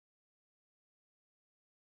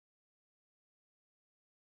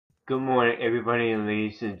Good morning, everybody,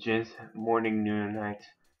 ladies and gents. Morning, noon, night.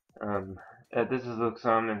 This is Luke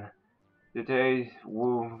Simon. Today,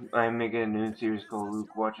 I'm making a new series called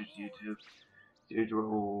Luke Watches YouTube. Series where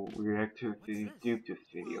we'll react to YouTube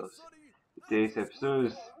videos. Today's episode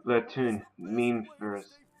is Splatoon Memeverse.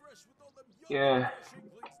 Yeah,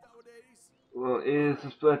 well, it is a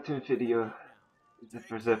Splatoon video. It's the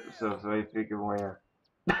first episode, so I figured why not.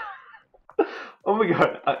 Oh my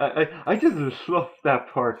god, I just love that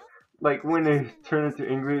part. Like when they turn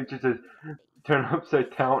into English, just turn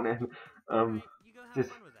upside down and just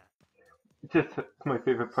it's my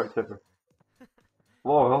favorite part ever.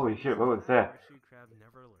 Whoa, holy shit, what was that?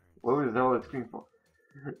 What was all that scream for?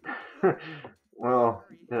 Well,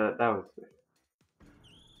 that was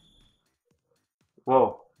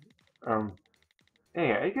whoa.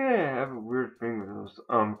 Hey, I gotta have a weird thing with those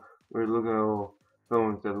weird little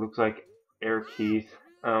phones that looks like air keys.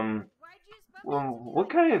 Well,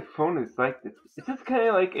 what kind of phone is like this? Is this kind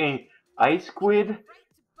of like a ice squid?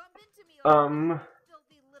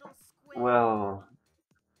 Well,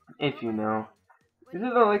 if you know, is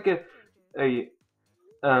it like a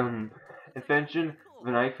invention of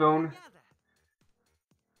an iPhone?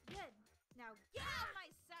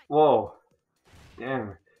 Whoa,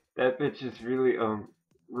 damn, that bitch is really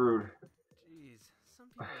rude.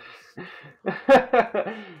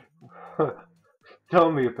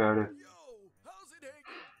 Tell me about it.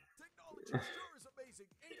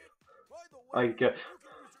 I get.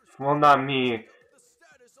 Well, not me.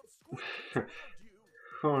 Who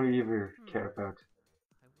don't even care about?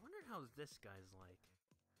 I wonder how this guy's like.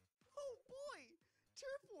 Oh boy!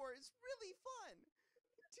 Turf War is really fun!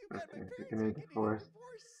 Too bad Okay, my parents picking are a getting a divorce.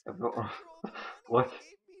 divorce after all the money What? they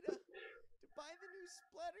gave me to buy the new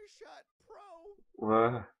Splattershot Pro.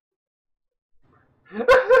 What?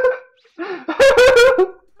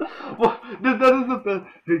 What? That is the best.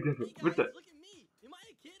 Hey, Hey guys, what the? look at me! Am I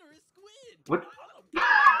a kid or a squid? What?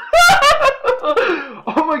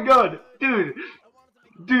 Oh my god, dude!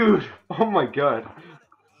 Dude! Oh my god.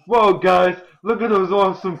 Whoa, guys! Look at those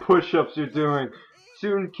awesome push-ups you're doing.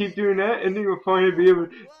 Soon, keep doing that, and then you'll finally be able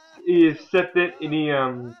to accept it in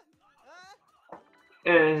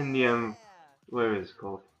the what is it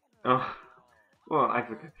called? Oh, well, I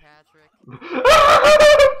forget. Patrick.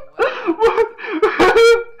 What?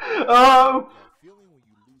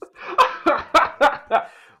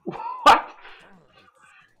 What?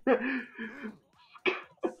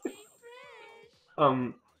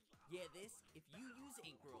 Yeah, this if you use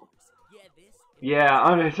ink rollers. Yeah, this. Yeah,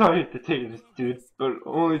 I'm sorry to take this, dude, but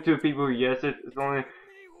only two people who yes it. It's only,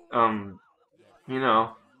 you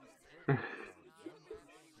know. I'm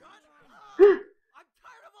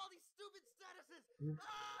tired of all these stupid statuses.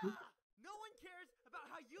 No one cares about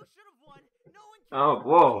how you should have won. No one cares. Oh,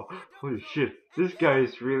 whoa. Holy shit. This guy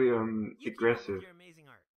is really, You keep up aggressive. with your amazing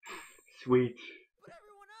art. Sweet. But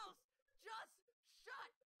everyone else, just shut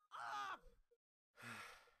up.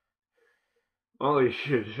 Holy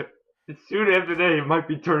shit. Soon after that, he might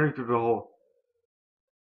be turning to the hole.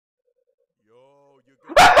 Yo, you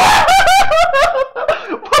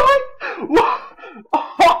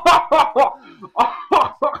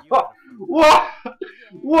What?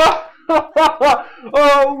 What? What?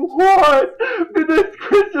 Oh, what? Goodness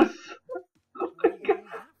gracious.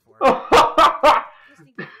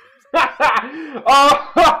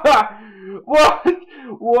 What?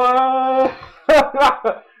 What?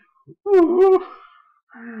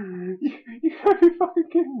 You gotta be fucking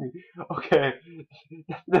kidding me. Okay.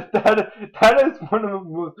 That is one of the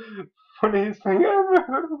most funniest things I've ever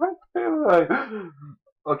heard in my life.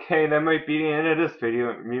 Okay, that might be the end of this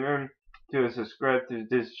video. Remember to subscribe to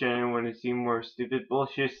this channel when you see more stupid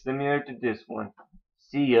bullshit similar to this one.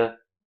 See ya.